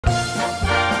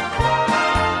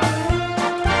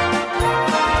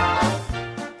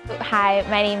Hi,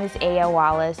 my name is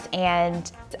Wallace, and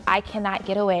I cannot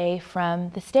get away from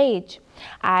the stage.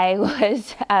 I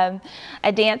was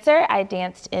a dancer. I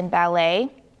danced in ballet.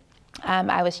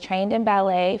 I was trained in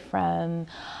ballet from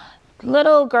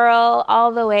little girl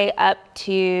all the way up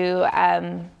to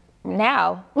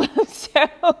now.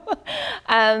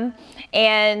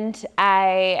 And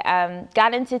I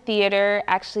got into theater.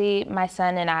 Actually, my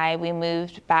son and I, we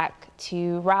moved back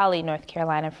to Raleigh, North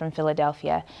Carolina from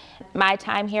Philadelphia. My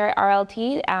time here at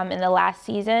RLT in the last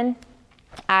season,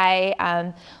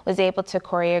 I was able to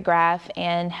choreograph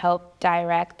and help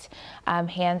direct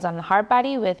Hands on the Hard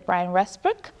Body with Brian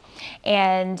Westbrook.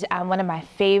 And one of my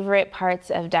favorite parts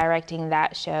of directing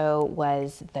that show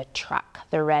was the truck,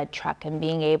 the red truck, and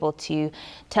being able to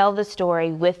tell the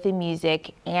story with the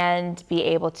music and be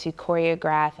able to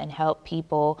choreograph and help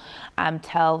people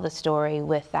tell the story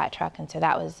with that truck. And so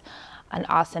that was an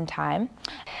awesome time.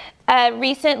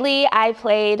 Recently, I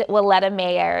played Wallace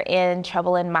Mayer in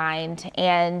Trouble in Mind,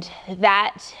 and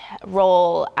that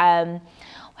role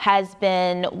has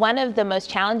been one of the most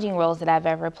challenging roles that I've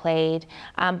ever played,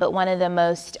 but one of the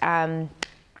most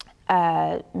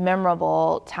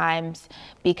memorable times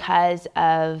because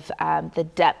of the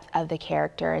depth of the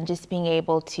character and just being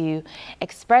able to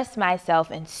express myself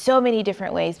in so many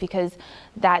different ways, because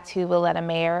that's who Wallace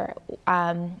Mayer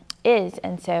is.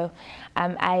 And so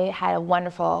I had a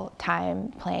wonderful time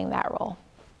playing that role.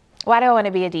 Why do I want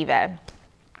to be a diva?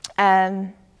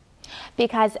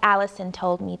 Because Allison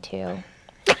told me to.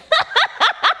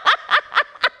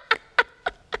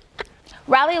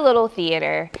 Raleigh Little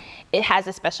Theater, it has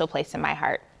a special place in my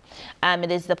heart.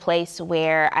 It is the place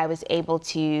where I was able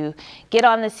to get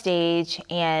on the stage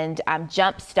and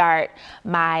jumpstart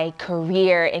my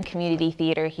career in community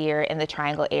theater here in the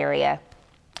Triangle area.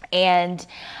 And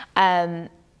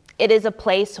it is a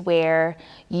place where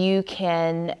you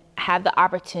can have the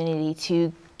opportunity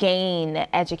to gain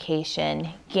education,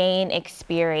 gain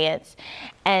experience,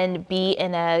 and be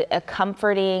in a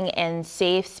comforting and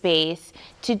safe space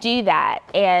to do that.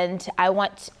 And I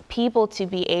want people to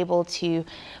be able to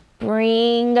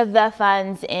bring the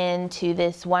funds into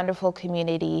this wonderful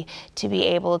community to be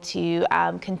able to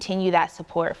continue that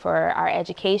support for our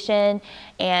education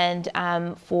and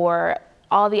for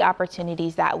all the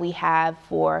opportunities that we have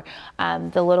for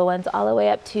the little ones all the way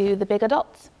up to the big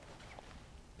adults.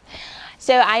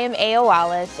 So I am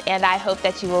Wallace, and I hope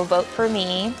that you will vote for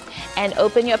me and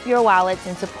open up your wallets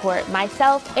and support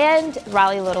myself and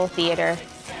Raleigh Little Theater. 1,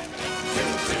 2,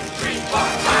 3, 4,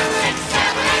 5.